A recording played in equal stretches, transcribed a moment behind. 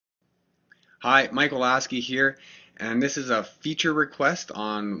Hi, Michael Lasky here, and this is a feature request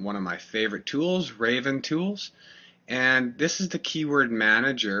on one of my favorite tools, Raven Tools. And this is the keyword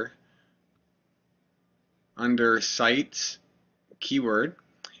manager under Sites keyword.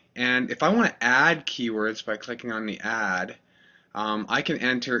 And if I want to add keywords by clicking on the add, I can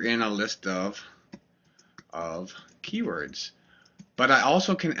enter in a list of keywords. But I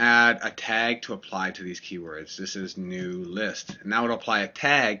also can add a tag to apply to these keywords. This is new list. And now it'll apply a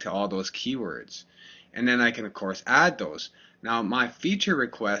tag to all those keywords. And then I can, of course, add those. Now, my feature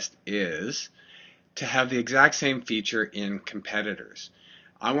request is to have the exact same feature in competitors.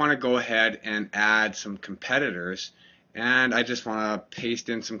 I want to go ahead and add some competitors, and I just want to paste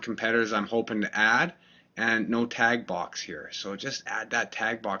in some competitors I'm hoping to add, and no tag box here. So just add that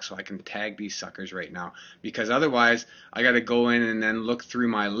tag box so I can tag these suckers right now, because otherwise I got to go in and then look through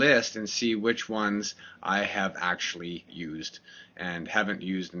my list and see which ones I have actually used and haven't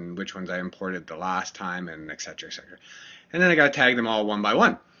used, and which ones I imported the last time, and etc, etc. And then I got to tag them all one by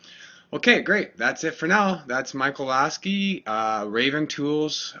one. Okay, great. That's it for now. That's Michael Lasky, Raven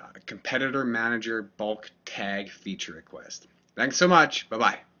Tools, Competitor Manager Bulk Tag Feature Request. Thanks so much.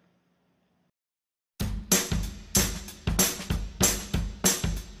 Bye-bye.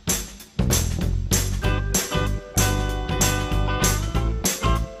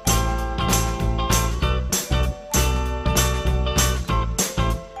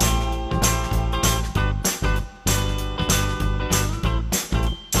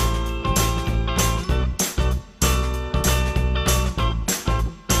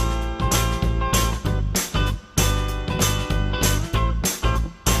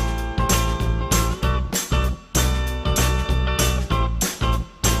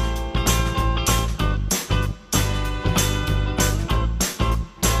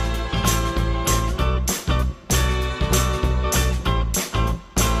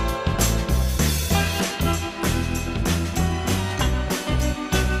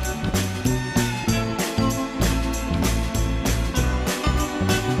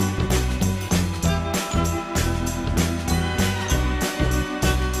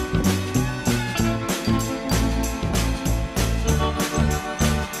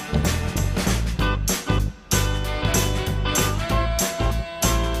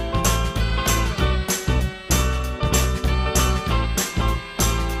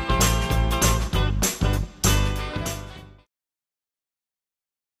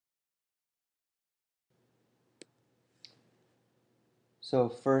 So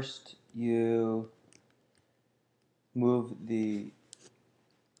first you move the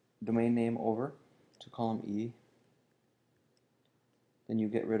domain name over to column E. Then you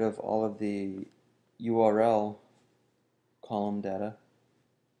get rid of all of the URL column data.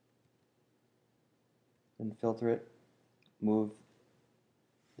 Then filter it, move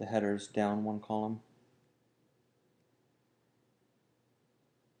the headers down one column.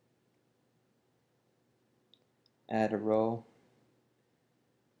 Add a row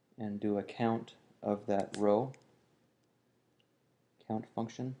and do a count of that row, count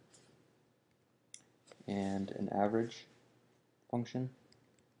function, and an average function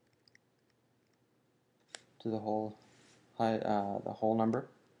to the whole number,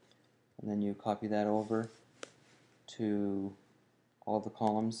 and then you copy that over to all the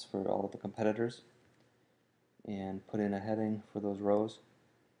columns for all of the competitors and put in a heading for those rows.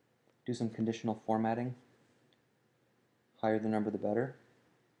 Do some conditional formatting, higher the number the better,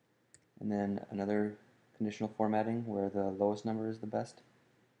 and then another conditional formatting where the lowest number is the best.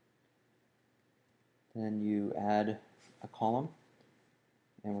 Then you add a column,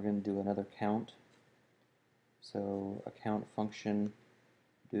 and we're going to do another count. So a count function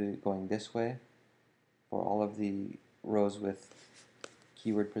going this way for all of the rows with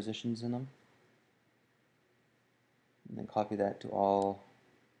keyword positions in them. And then copy that to all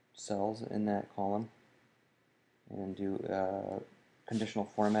cells in that column, and do conditional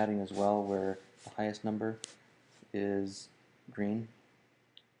formatting as well where the highest number is green.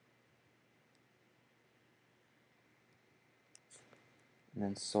 And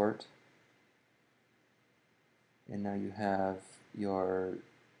then sort, and now you have your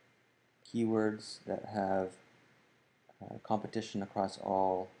keywords that have competition across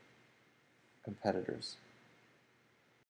all competitors.